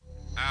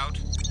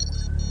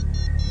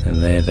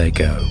And there they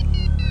go.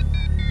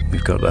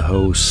 We've got the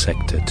whole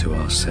sector to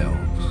ourselves.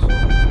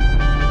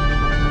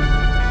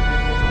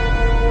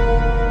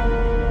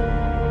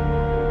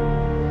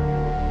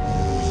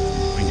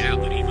 Point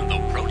out that even though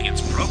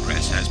Protean's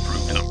progress has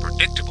proved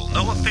unpredictable,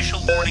 no official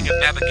warning of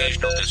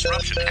navigational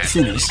disruption has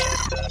been.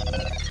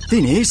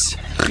 Thinis?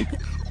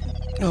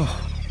 Oh,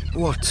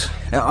 what?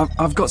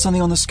 I've got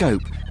something on the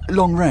scope.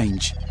 Long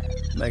range.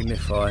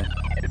 Magnify.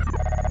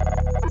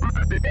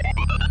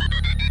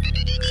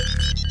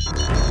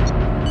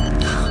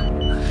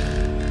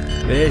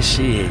 There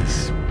she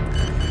is.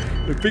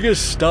 The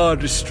biggest star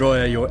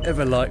destroyer you're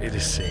ever likely to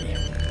see.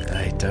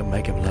 Hey, don't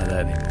make them like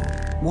that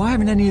anymore. Why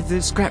haven't any of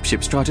the scrap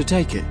ships tried to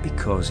take it?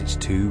 Because it's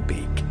too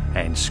big.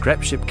 And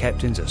scrap ship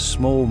captains are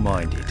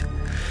small-minded.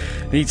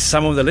 Need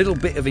someone with a little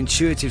bit of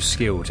intuitive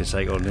skill to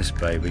take on this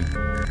baby.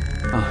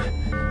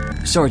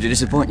 Oh, sorry to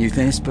disappoint you,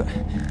 Thinis, but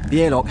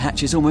the airlock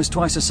hatch is almost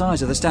twice the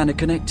size of the standard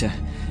connector.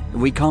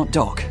 We can't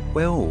dock.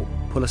 Well,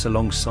 pull us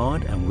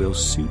alongside and we'll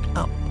suit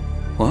up.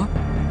 What?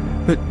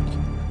 But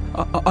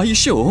are you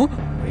sure?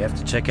 We have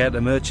to check out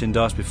the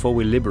merchandise before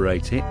we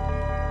liberate it.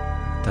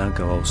 Don't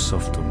go all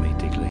soft on me,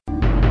 Digley.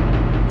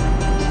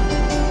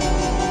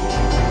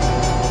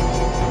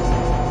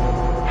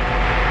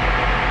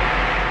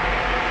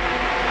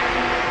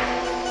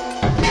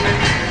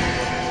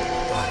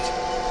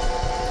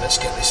 Let's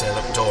get this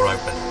airlock door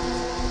open.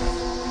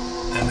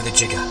 And with a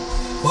jigger.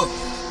 What?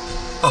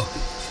 Oh,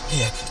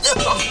 yeah.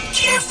 Oh,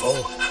 careful!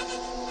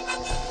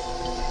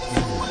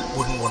 You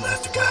wouldn't want to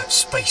have to go out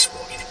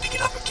spacewalking and pick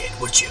it up again,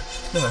 would you?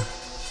 No,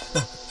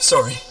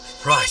 sorry.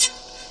 Right.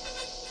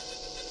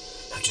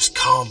 Now just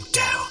calm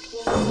down.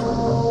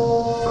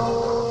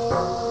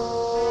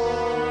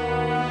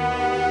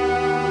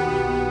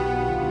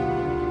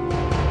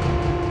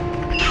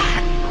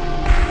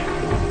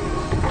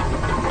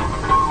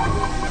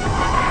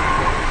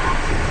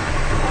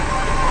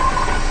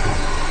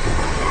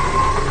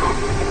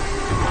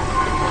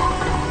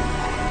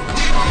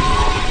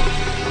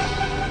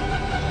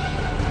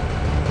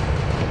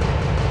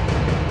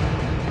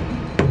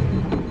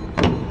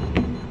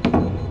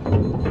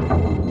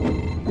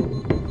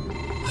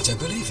 I don't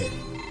believe it.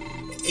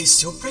 It's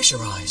still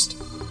pressurized.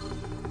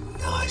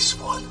 Nice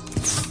one.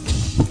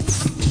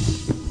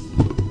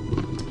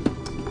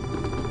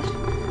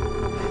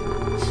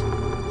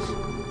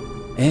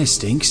 Air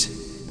stinks.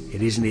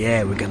 It isn't the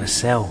air we're going to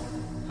sell.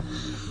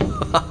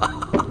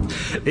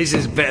 This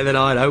is better than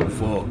I'd hoped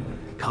for.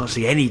 Can't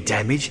see any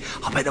damage.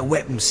 I bet the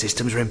weapons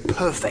systems are in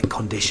perfect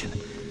condition.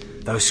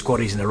 Those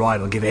squaddies in the ride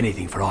will give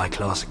anything for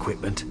high-class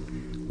equipment.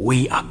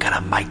 We are going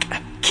to make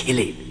a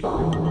killing.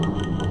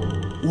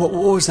 What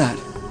was that?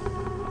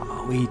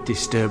 Oh, we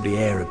disturbed the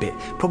air a bit.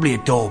 Probably a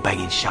door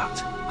banging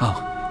shut.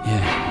 Oh,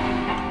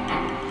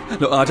 yeah.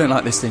 Look, I don't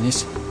like this,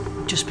 Thinis.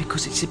 Just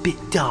because it's a bit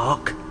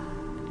dark.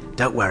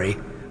 Don't worry.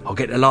 I'll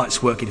get the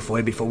lights working for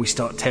you before we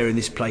start tearing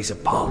this place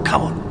apart.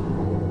 Come on.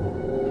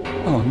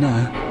 Oh,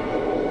 no.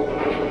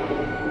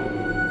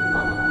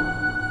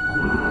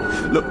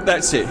 Look,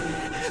 that's it.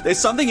 There's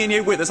something in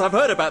here with us. I've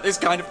heard about this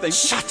kind of thing.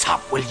 Shut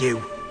up, will you?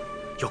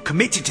 You're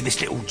committed to this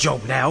little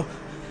job now.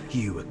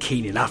 You were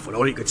keen enough when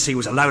all you could see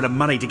was a load of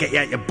money to get you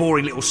out your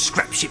boring little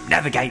scrap ship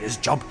navigator's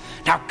job.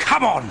 Now,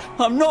 come on!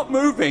 I'm not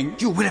moving.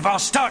 You will if I'll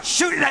start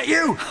shooting at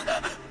you!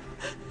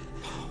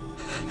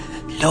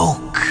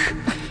 Look.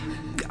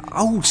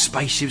 Old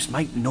spaceships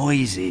make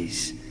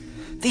noises.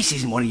 This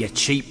isn't one of your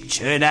cheap,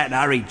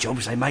 churn-out-and-hurry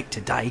jobs they make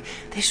today.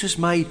 This was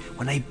made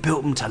when they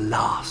built them to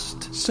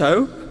last.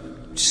 So?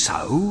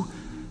 So,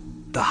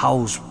 the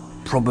hull's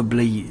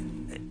probably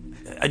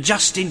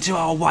adjusting to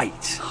our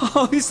weight.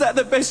 Oh, is that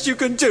the best you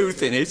can do,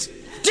 Thinis?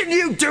 Didn't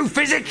you do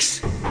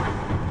physics?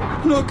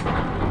 Look.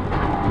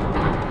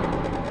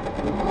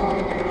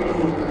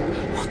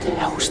 What the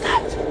hell's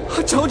that?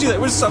 I told you there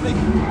was something.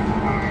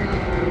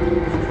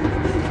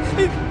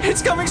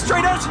 It's coming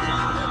straight at you.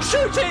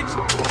 Shoot it!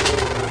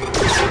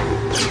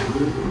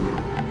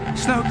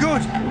 It's no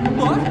good.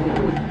 What?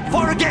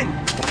 Fire again!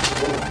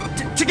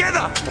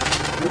 Together!